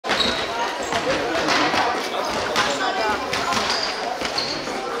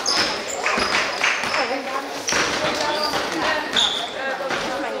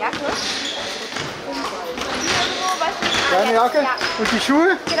Jacke? Ja. Und die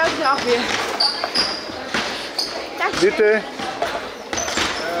Schuhe? Genau, die auch will. Bitte.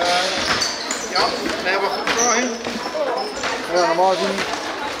 Ja, nee, aber guck mal hin. Ja, normal sind.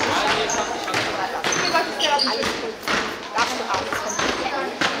 Alles gut. Darfst du auch.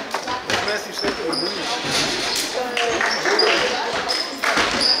 Wer ist die Städte oder nicht?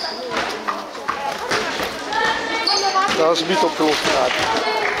 Da ist wieder Plus.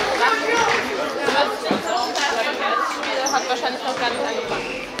 Hat wahrscheinlich noch gar nicht angefangen.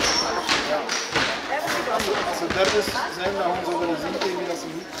 Also das ist selber auch so, wenn du siehst, wie das so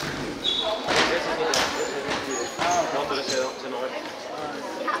liegt.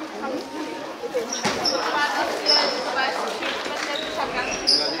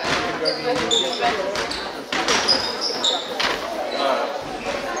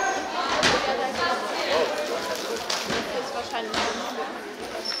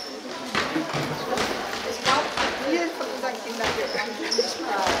 Ich glaube, viel von unseren Kindern wird gar nicht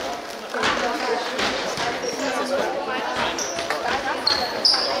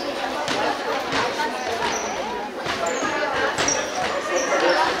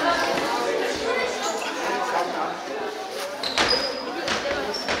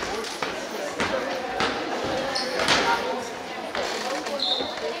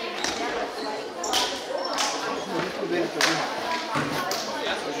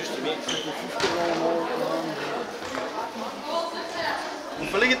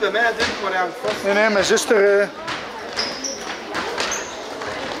Hoeveel ligt het bij mij, Dirk, maar eigenlijk vast? Nee, mijn zuster.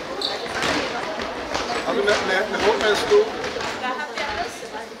 Had ik met hoort mijn stoel.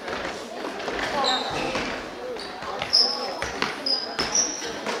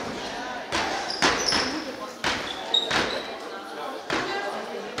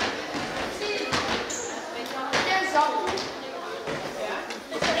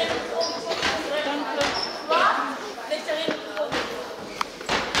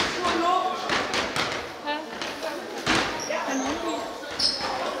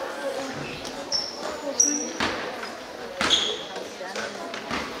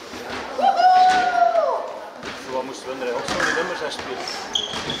 Wat moesten we er ook zo die nummers aan spelen?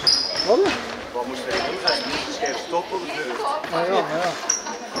 Wat? Wat moesten we die nummers aan spelen? Schrijf stop op de deur. Ja.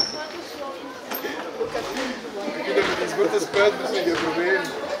 Ik denk dat het goed is, spuit, dus niet proberen.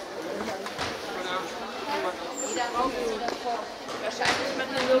 Wahrscheinlich mit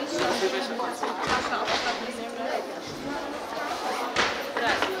einer Tasche auch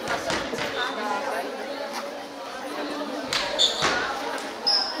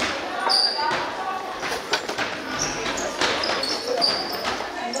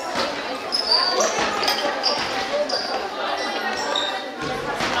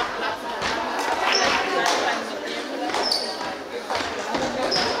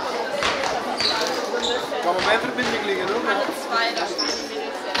Kan op mijn verbinding liggen hoor. alle zwei, da stehen die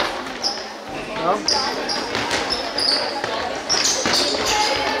Mädels jetzt. Ja.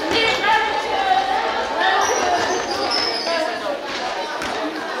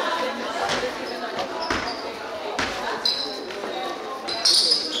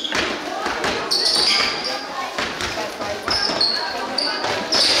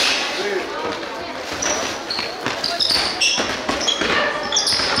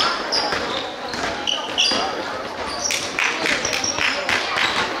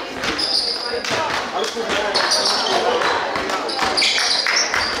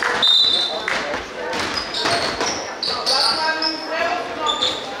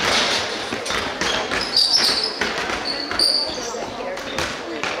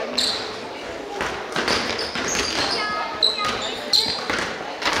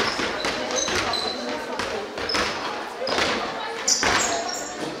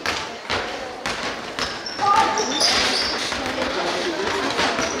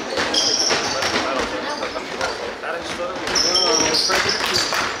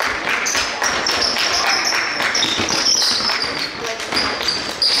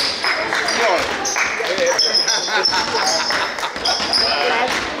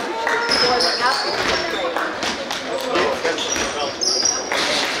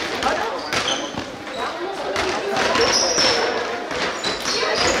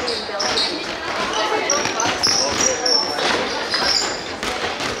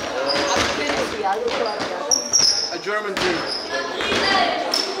 A German team.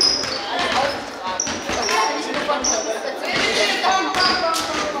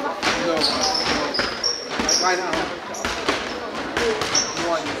 No. Right now.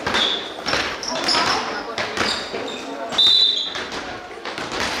 One.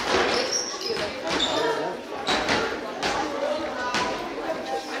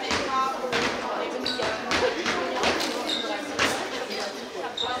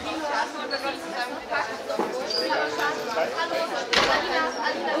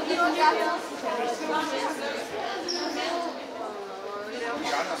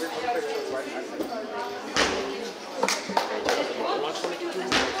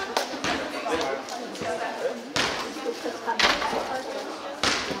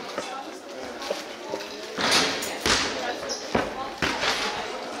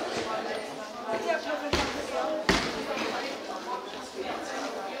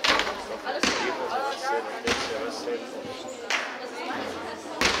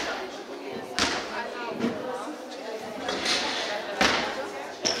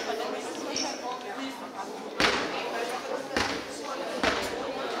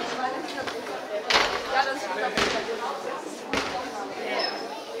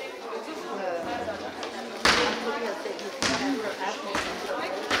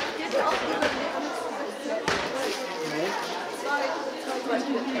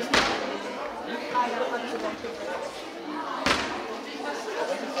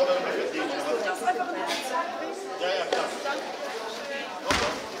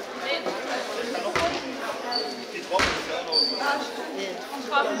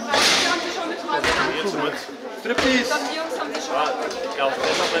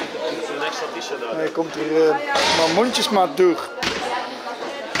 Nee, komt er maar mondjesmaat door.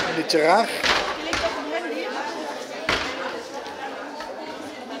 Een beetje raar.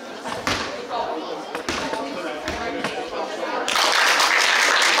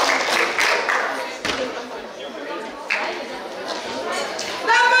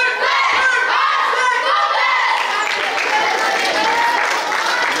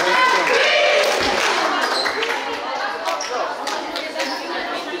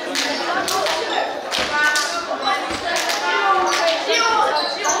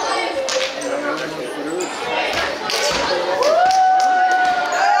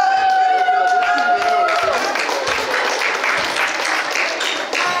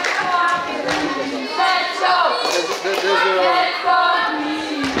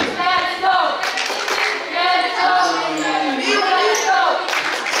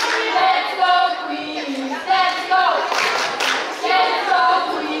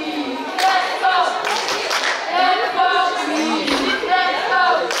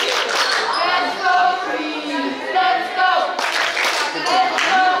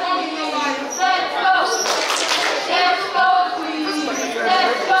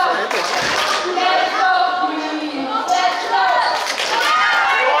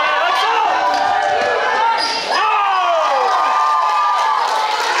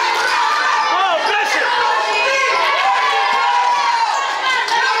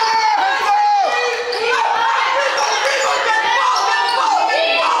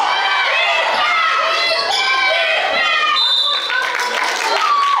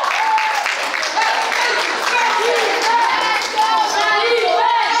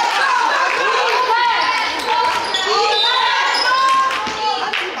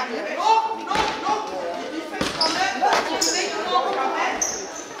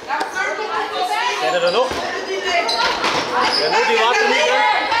 Zijn er nog? Ja, nu die water niet,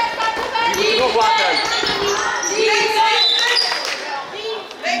 hè? Die moet nog water.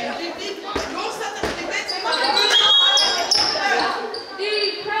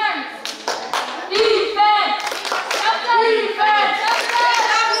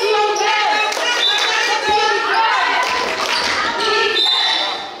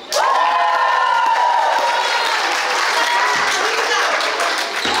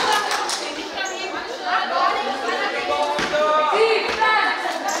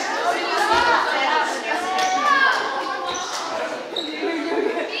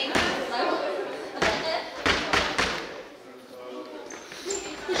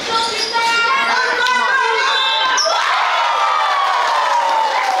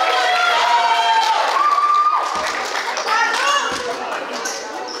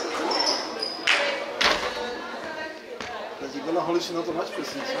 Dat is wel een hallucinante match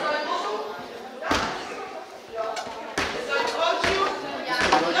precies.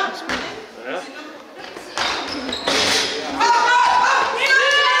 Ja.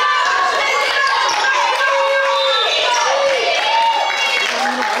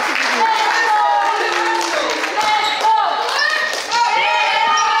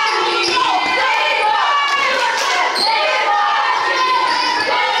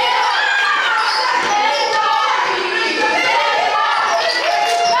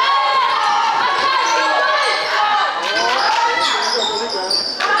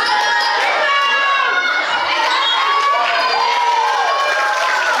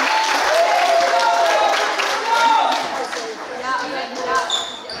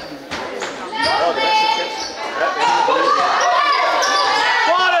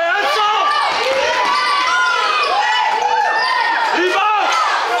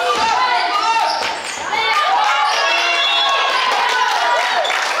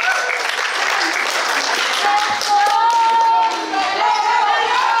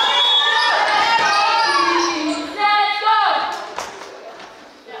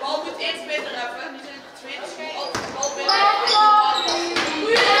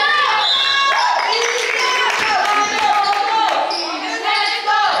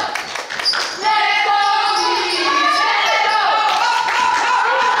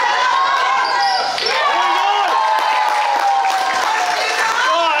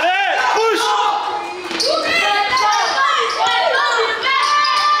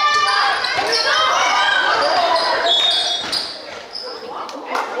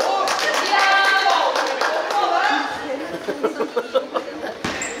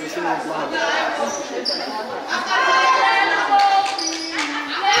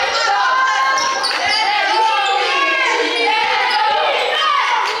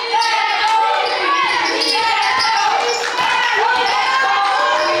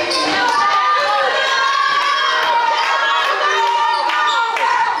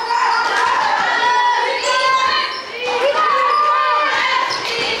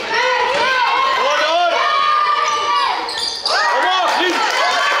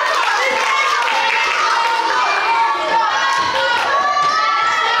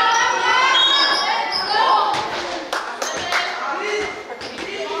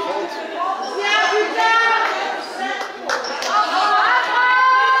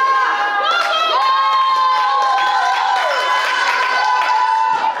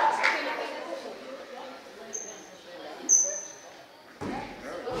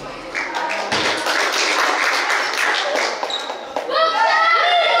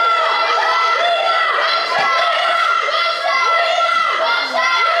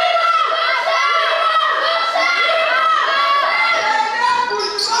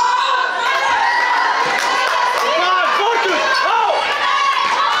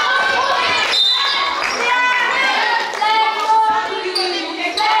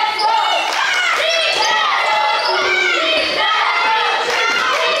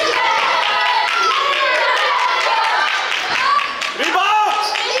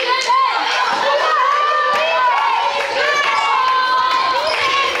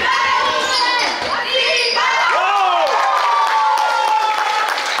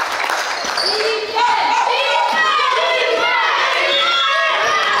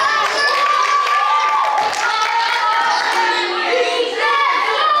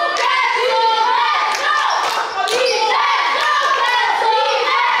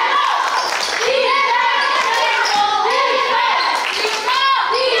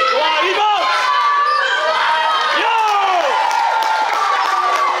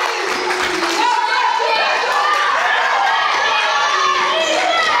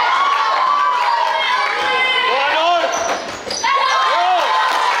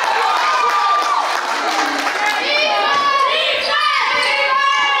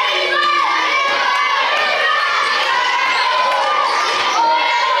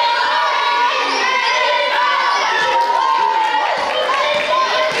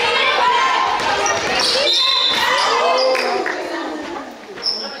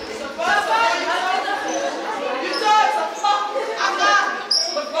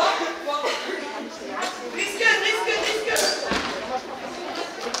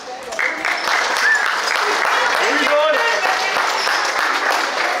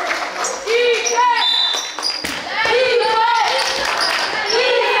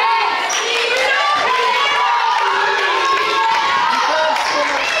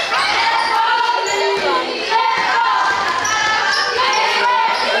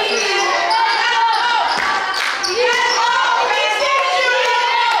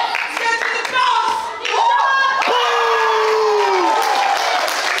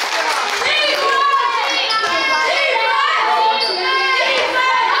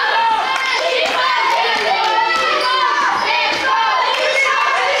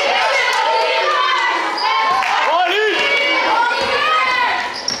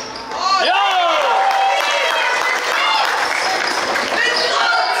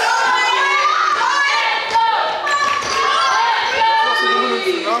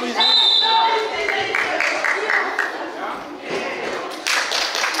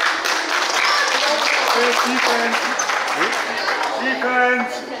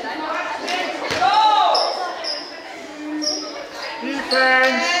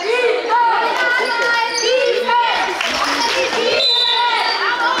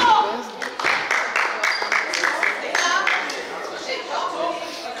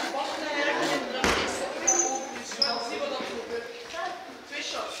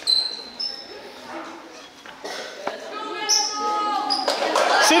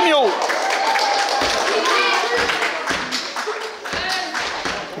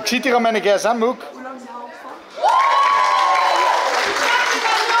 Ik zit hier aan mijn gsm ook.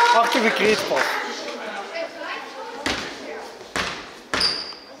 Achter de kreetpad.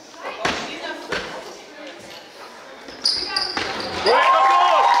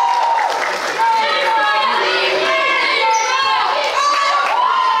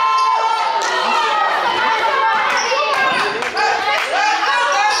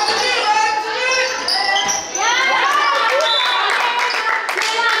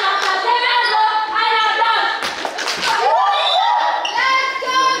 Let's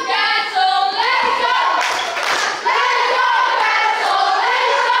go,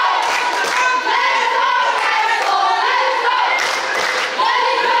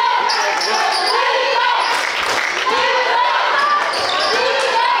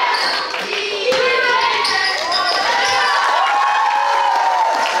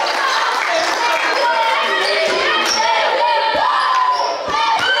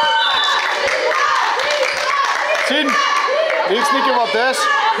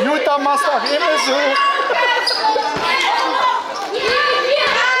 Juta Mastag, immer so.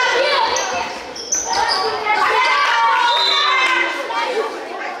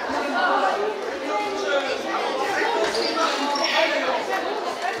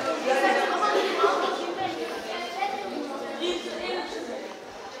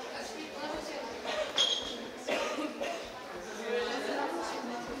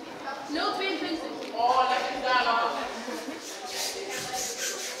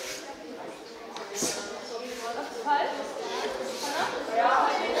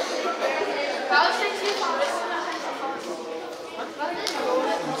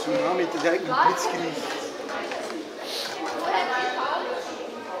 Tsunami te Haeck een blitzkrieg.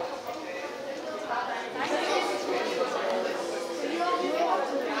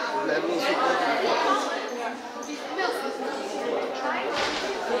 We blijven ons zo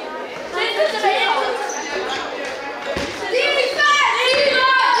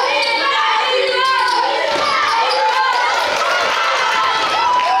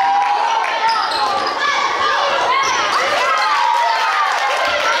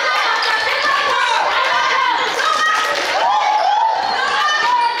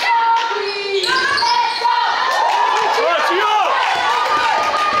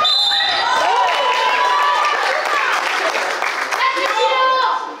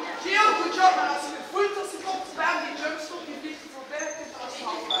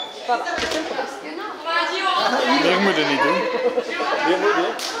Meer moet je niet doen. Meer moet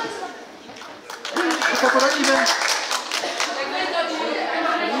je. Ik ga er ook niet bij.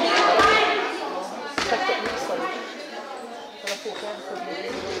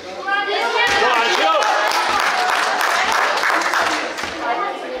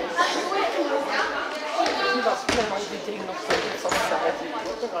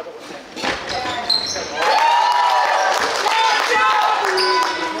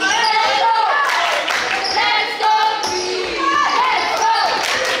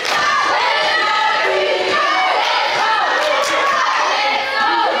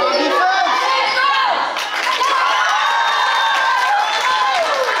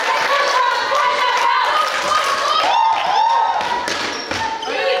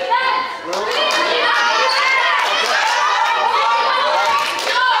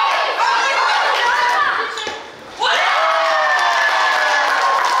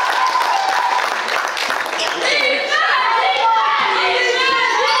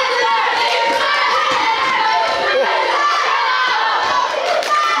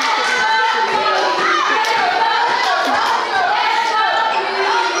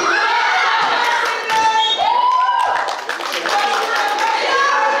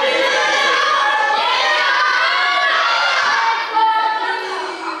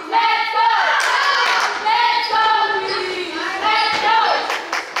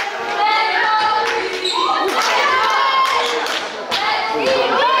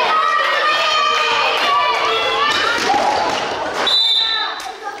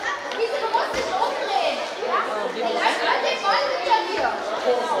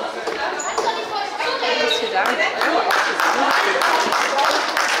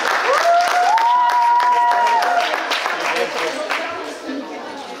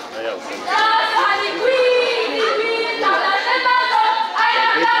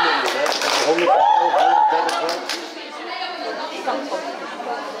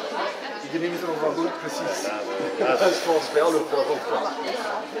 Iedereen is er nog wel goed, precies. Dat is volgens mij al ook wel goed.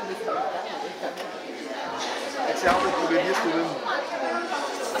 Ik zei altijd, probeer eerst te winnen.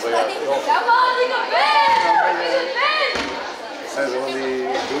 Zijn ze van die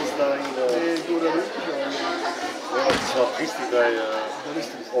doelstellingen? Nee, ik doe dat ook. Ja, het is wel triestig dat je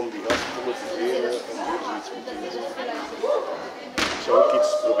om die gasten te motiveren om weer zoiets goed te doen. Ik zou ook iets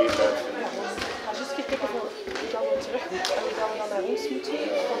proberen uit te vinden. Just kijken dat we terug moeten en dat we dan naar ons moeten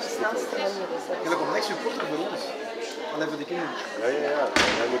op de snelste manier is. Er komt niks supporter voor ons. Alleen voor de kinderen. Ja.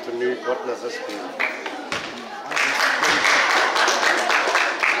 Wij moeten nu 5:45 spelen.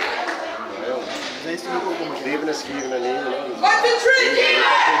 Zijn ze ook om het leven is 4 en 1.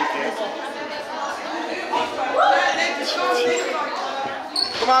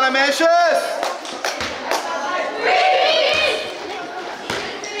 Kom aan, meisjes!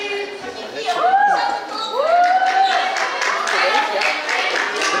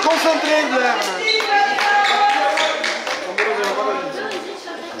 Concentreren blijven.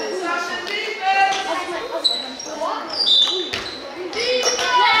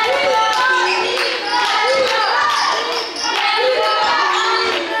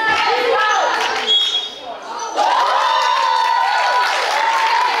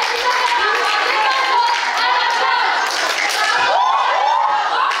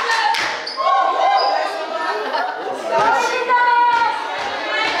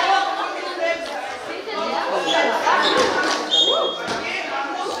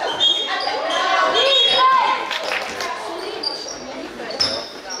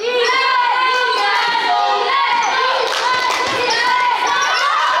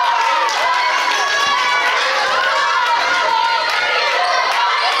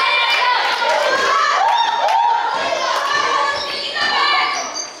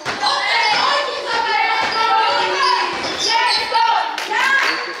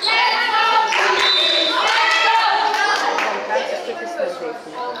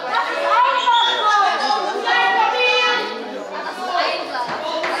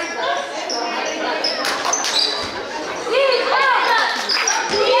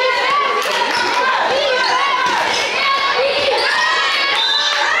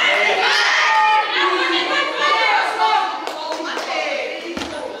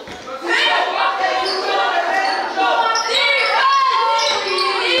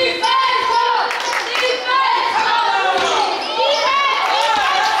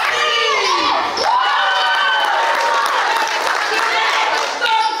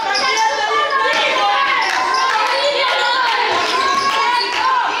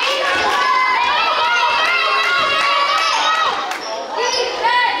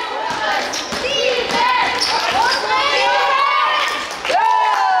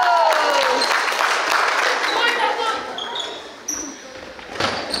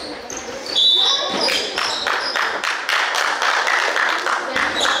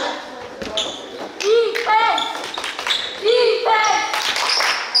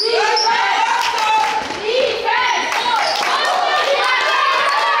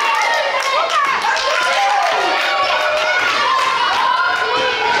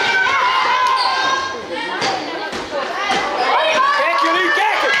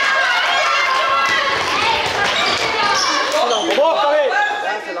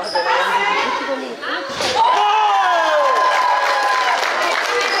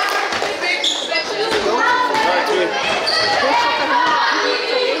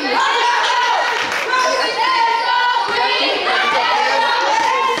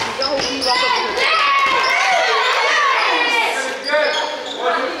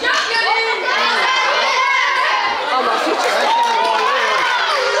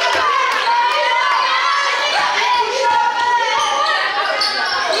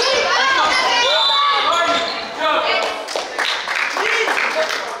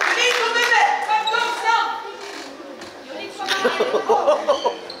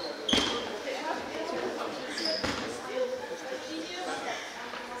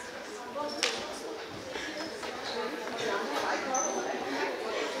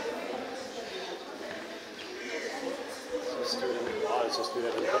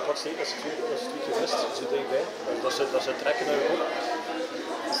 wat steekt als het tweetje mist, zo dichtbij. Dat ze trekken naar je kop.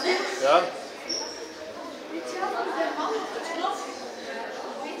 Ja.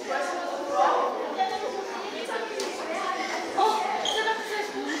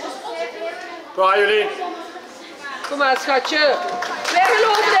 Kom maar jullie. Kom maar schatje. Wij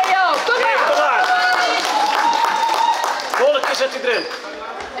geloven in jou. Kom maar. Kom maar. Volgende zet hij erin.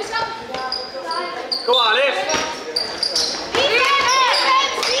 Kom maar, leef.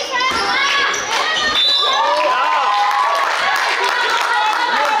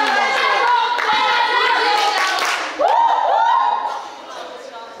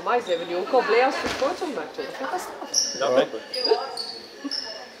 Maar zijn we nu ook al blij als we het foto maken? Ja, blijkbaar.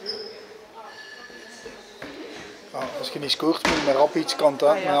 Ja, als je niet scoort, moet je maar rap iets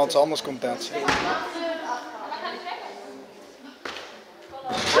content, maar als anders content zijn.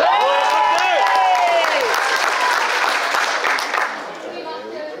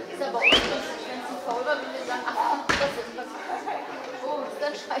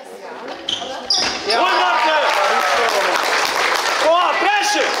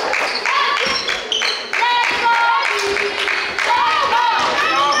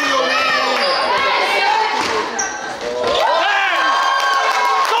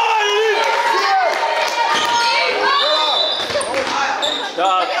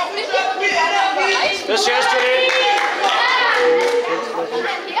 Dus juist jullie.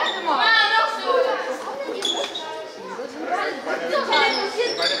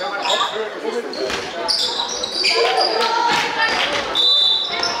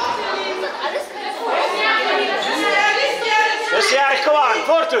 Dus ja, kom aan,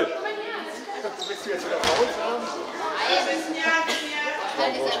 voort u.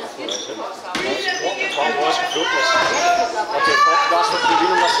 Waarom was het gevloed? Want je hebt naast de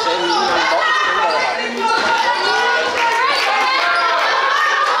tribune omdat ze zijn niet aan de bal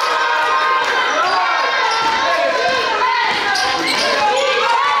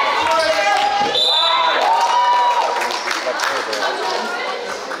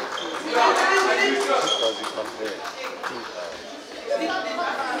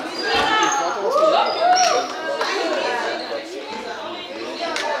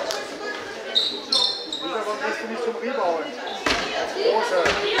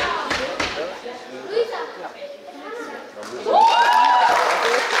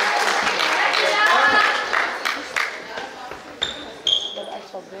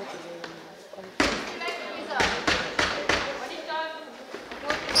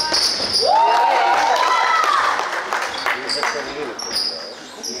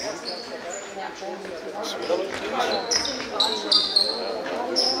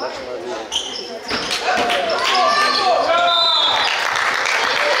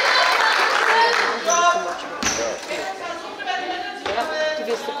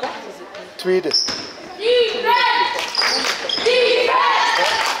Tweede.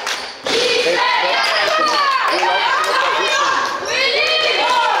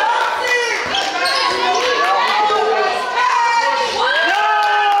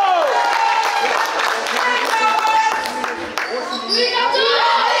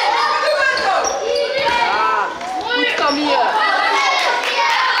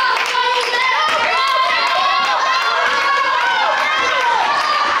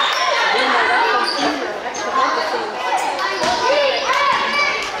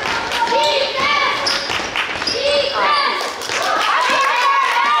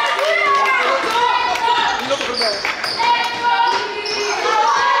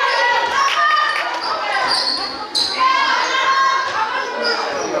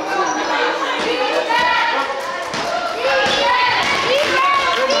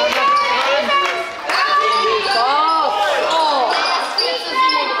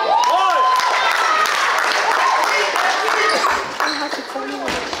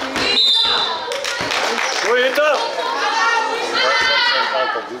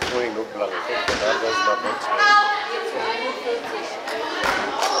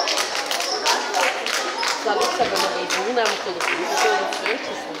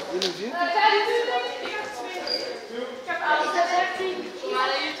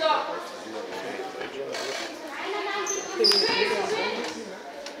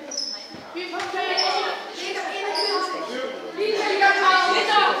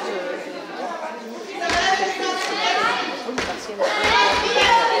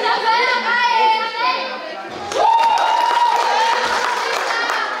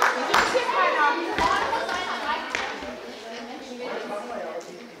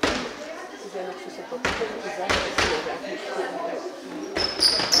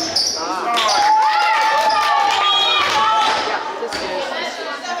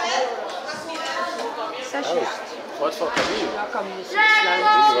 camio's beslaan.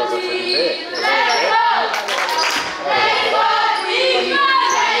 Die was dat er niet bij.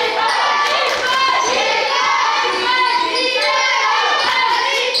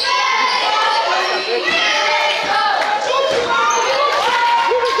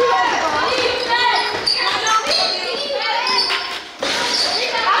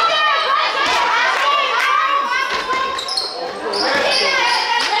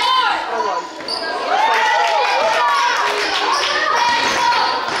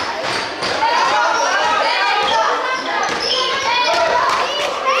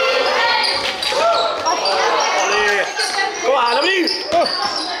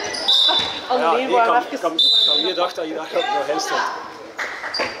 Je dacht dat je daar nog in stond.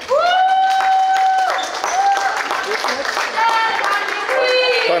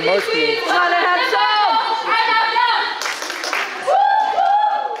 Time out geloof.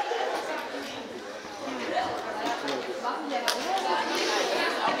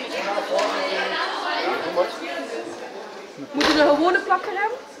 Moet je een gewone plakker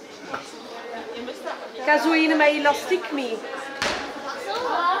hebben? Ik ga zo een met elastiek mee.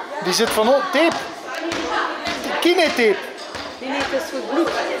 Die zit van tape. Kinetape. Die niet is voor bloed.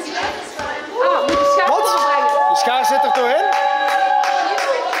 Ah, moet de schaar Wat? brengen. De schaar zit er toch in?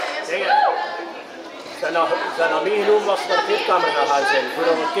 Zijn nou meegenomen als ze naar de kleedkamer gaan zijn,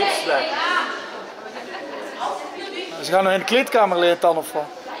 voordat we kids leggen. Ze gaan nog in de kleedkamer liggen dan of wat?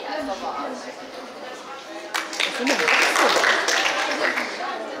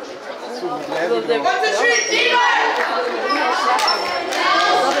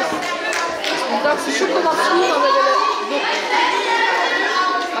 Dat ze zoeken wat schoen dan willen.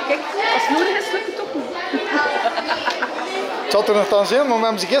 Maar kijk, als het nodig is, lukt het ook niet. Het zat er nogthans in, maar we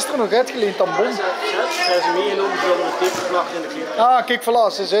hebben ze gisteren nog uitgeleend aan Bon. Zijn ze meegenomen voor de tekenplak in de kleedkamer. Ah, kijk,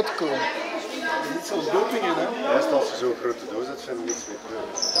 voilà, ze is uitgekomen. Niet zoals dopingen, hè? Juist als ze zo'n grote doos had, vinden we niets meer terug.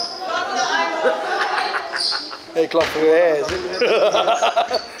 Hey, klap voor ijs.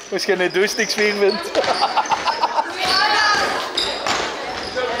 Als je een doos niks meer vindt.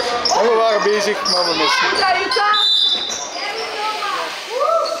 En we waren bezig, maar we misten.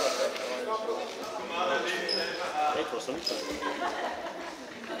 Ik was er niet van.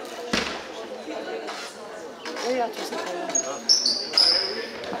 Oh ja, het was niet van.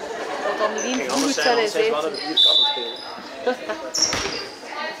 Dat dan niet goed zijn Anders zijn is. we wel een 4 kappen spelen.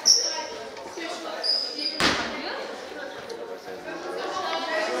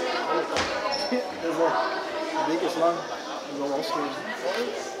 De week is lang. Ik wil afschrijven.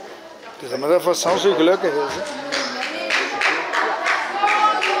 Het is maar dat van Sam zo gelukkig is. Hè.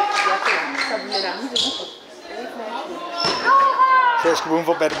 Zij is gewoon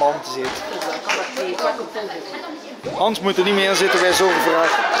voor bij de man te zitten. Hans moet er niet meer in zitten, wij zorgen voor haar.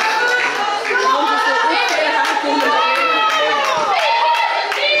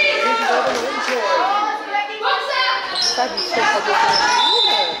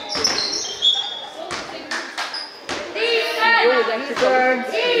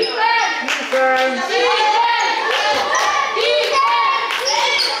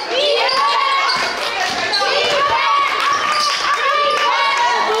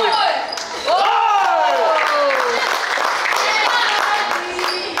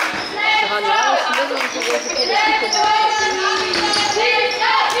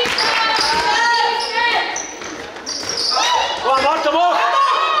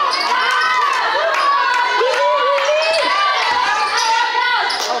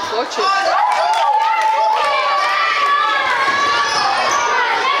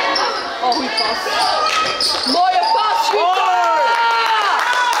 Oh, goeie pas. Mooie pas, goed!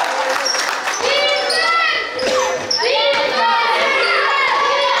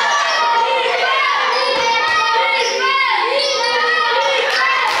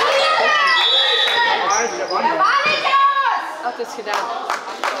 Dat is gedaan.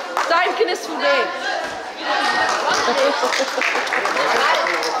 Tuinken is voorbij.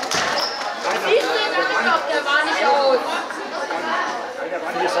 Siehst du, der war nicht aus.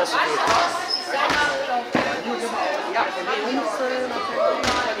 Ja, bij ons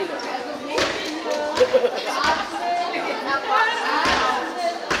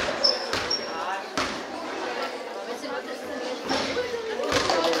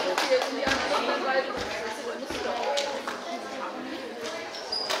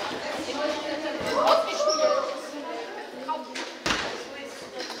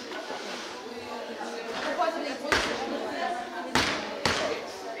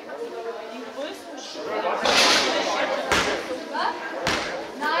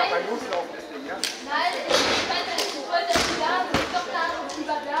Nein, ich wollte das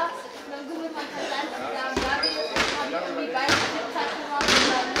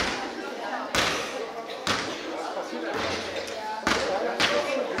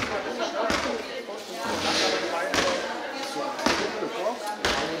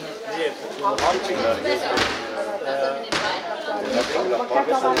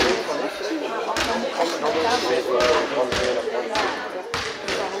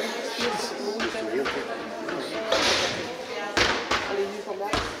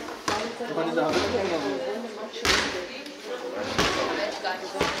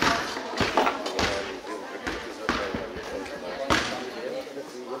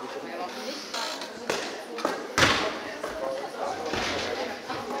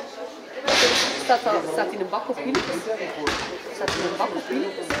Staat in een bak op wieltjes? Staat in een bak op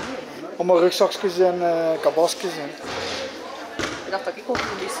wieltjes? Allemaal rugzakjes en kabasjes. En... Ik dacht dat ik ook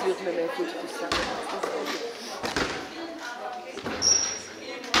mee stuurde met mijn voeten te staan.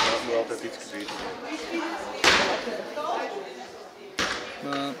 Dat is nog altijd iets gezien.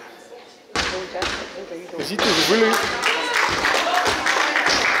 Je ziet hoe gevoelig.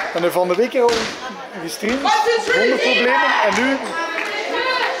 En er van de week al gestreamd, zonder problemen en nu.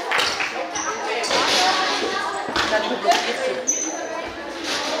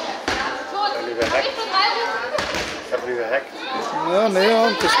 Hebben jullie gehackt? Ja, nee, ja,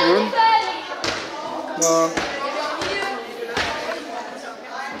 het is gewoon. Maar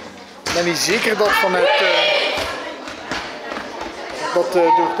ik ben niet zeker dat vanuit dat door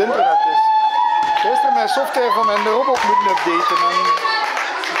het internet is. Gisteren mijn software van mijn robot moeten updaten. En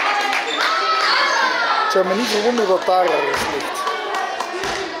het zou me niet verwonderen dat daar ergens ligt.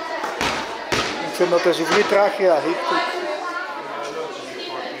 Ik vind dat hij zo vrij traag heeft.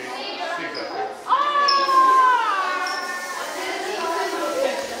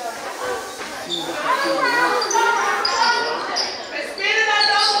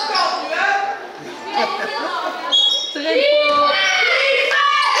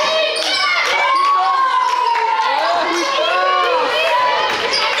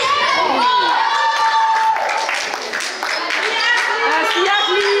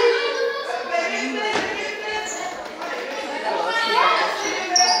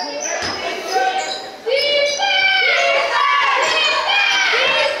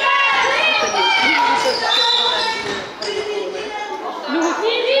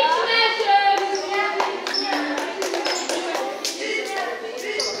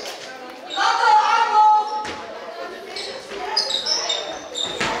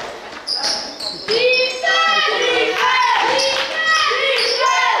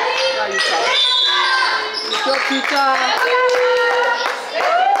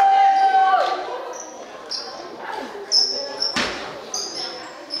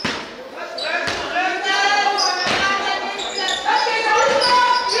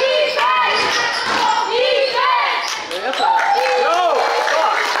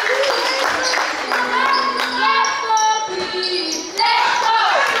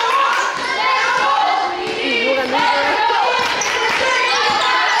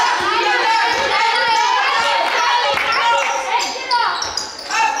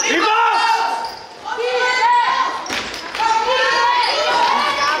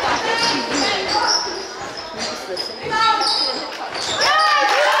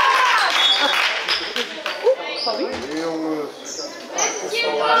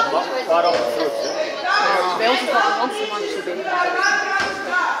 Waarom goed? Bij ons is dat een Hansen matje binnen.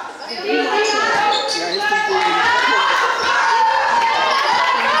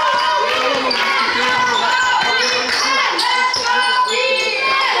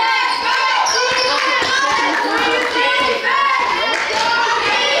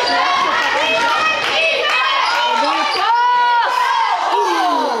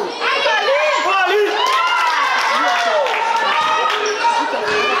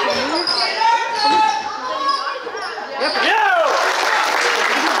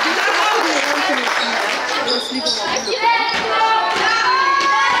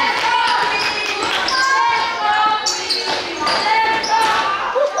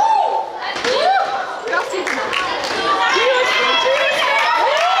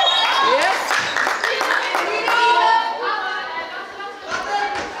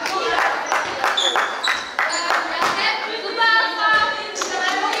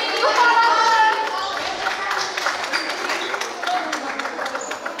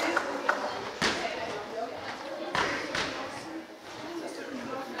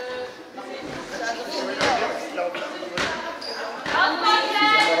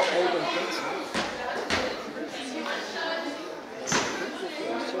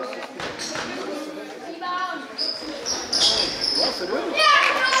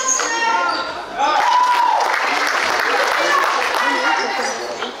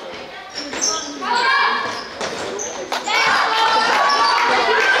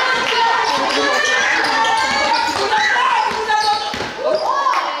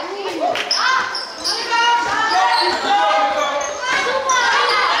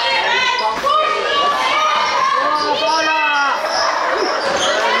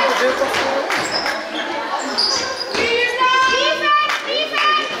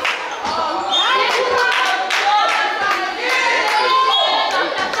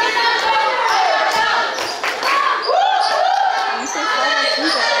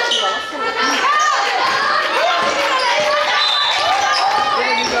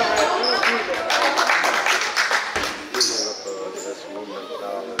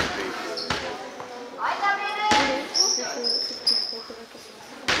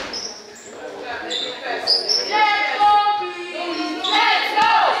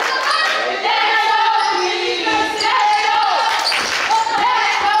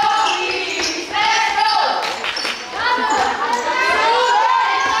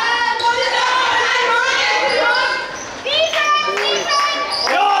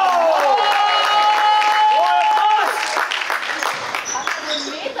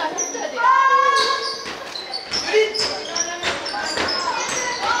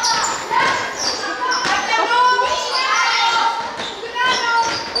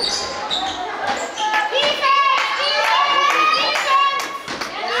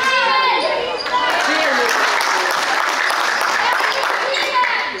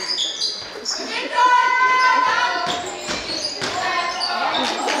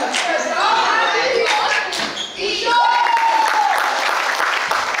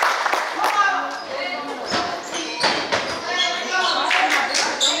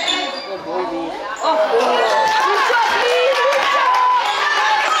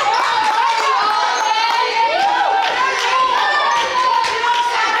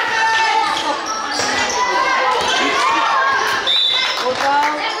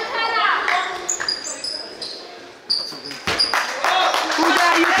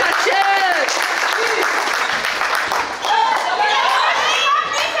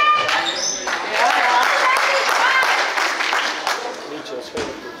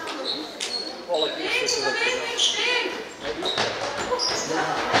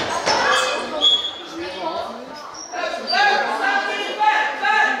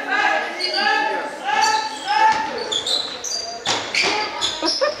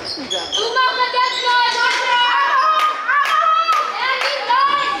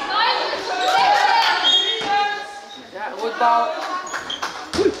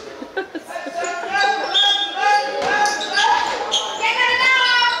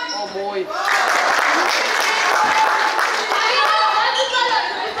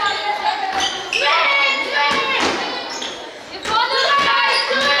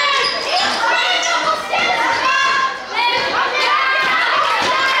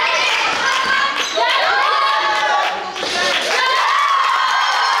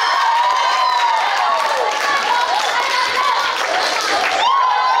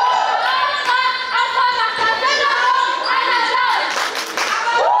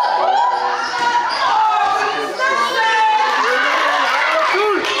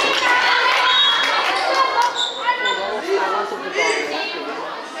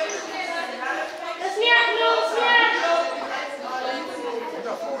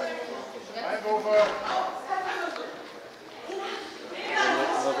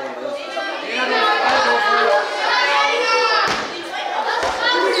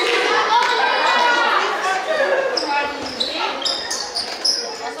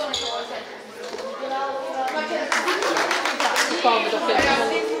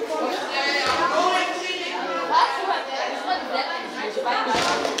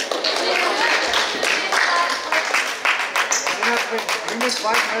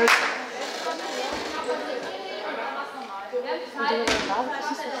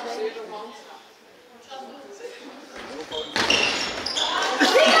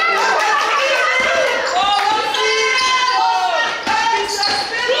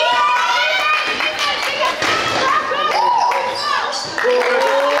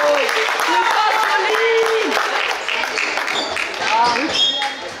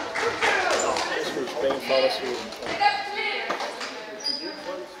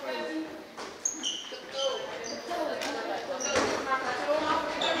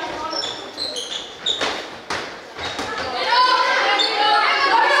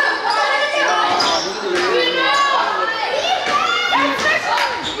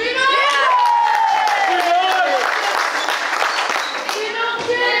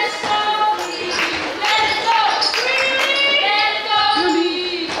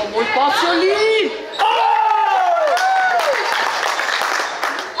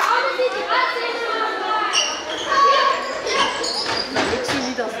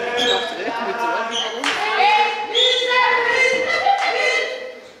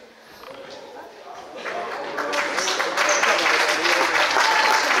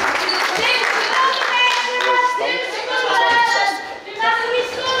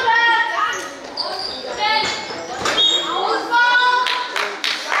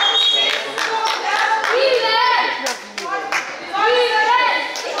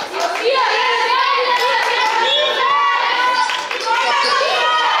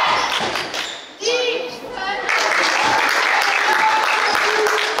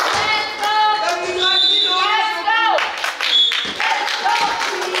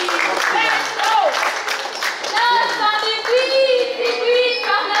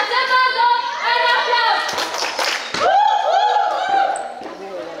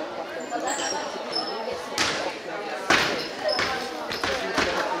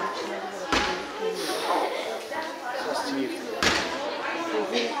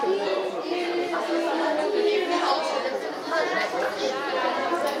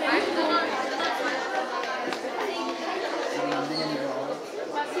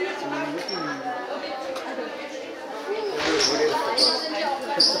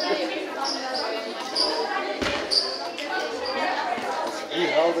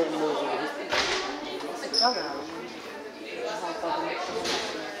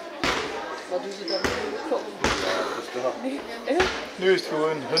 Wat doen ze dan nu? Nu is het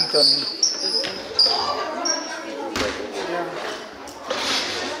gewoon hun tuin. Ja.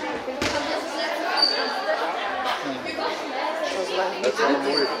 Dat is wel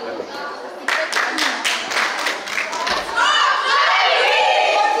mooi.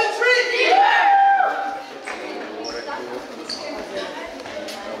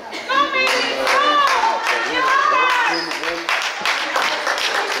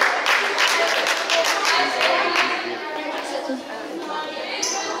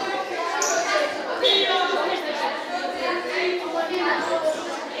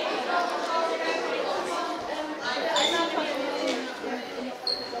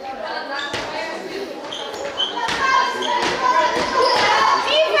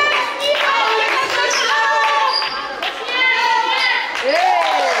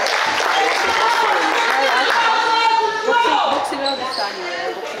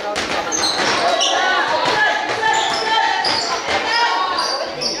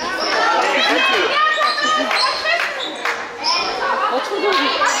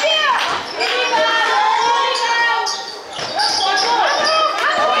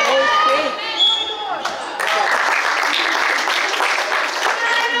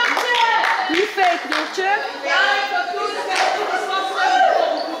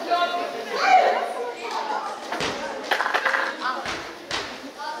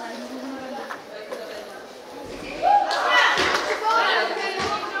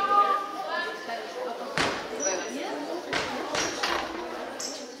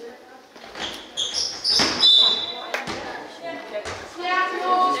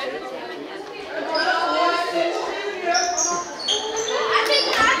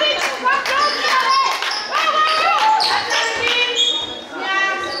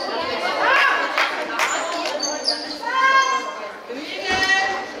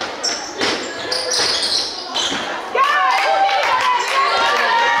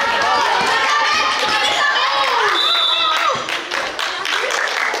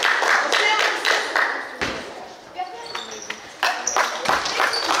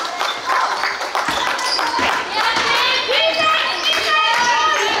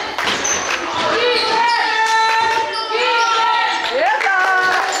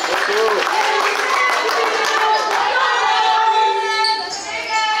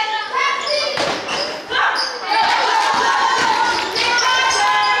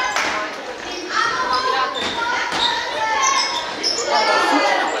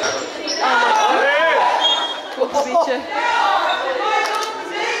 beetje.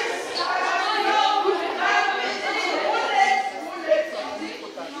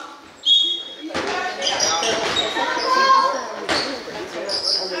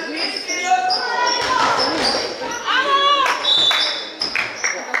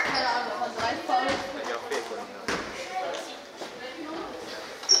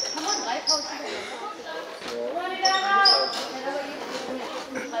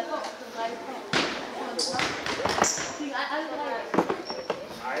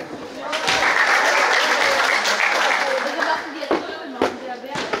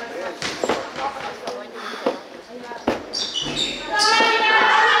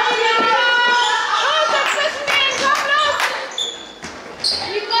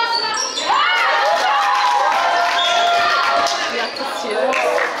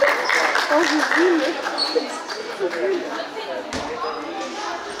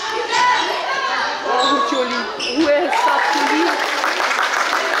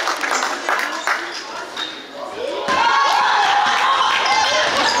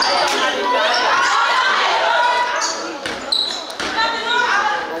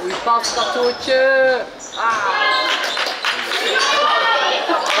 Katootje.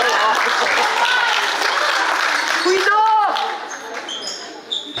 Goeiedag.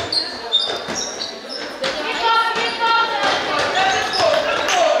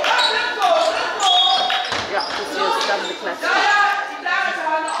 Ja, het is heel stem de klets.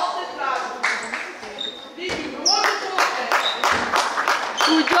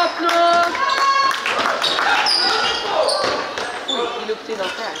 Goed job nog. Oei, die loopt in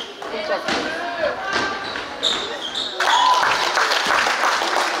elkaar. Goed job.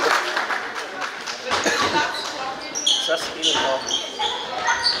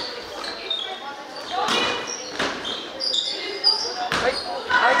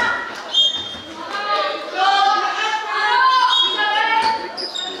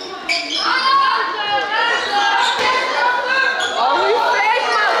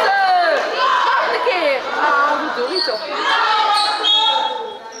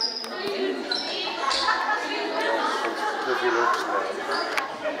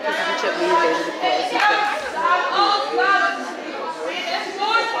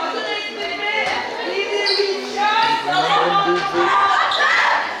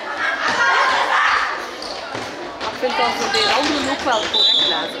 Ik vind dat ze bij anderen ook wel correct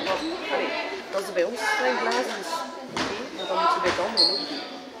blazen. Dat ze bij ons streng blazen is oké, maar dan moeten ze bij de anderen ook doen.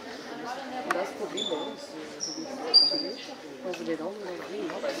 En dat is het probleem bij ons. Ze doen het zo weet, maar ze bij de anderen nog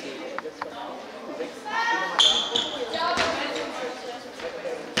niet hadden.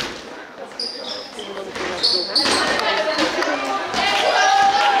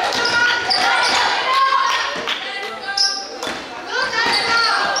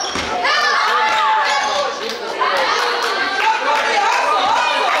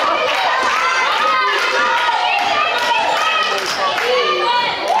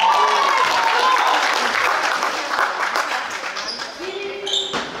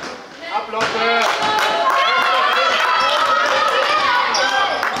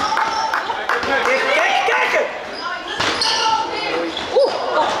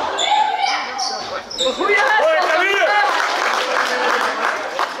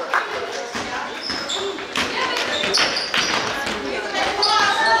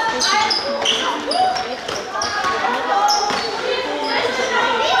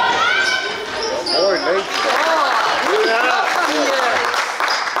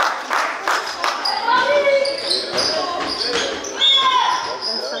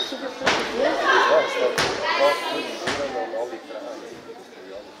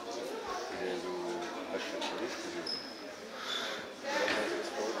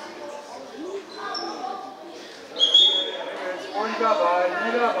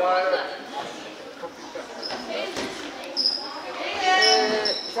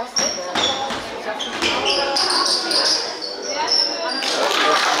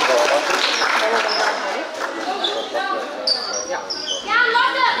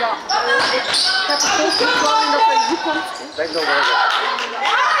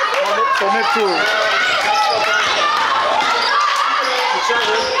 Zo net toe.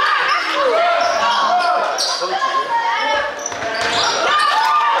 Sorry.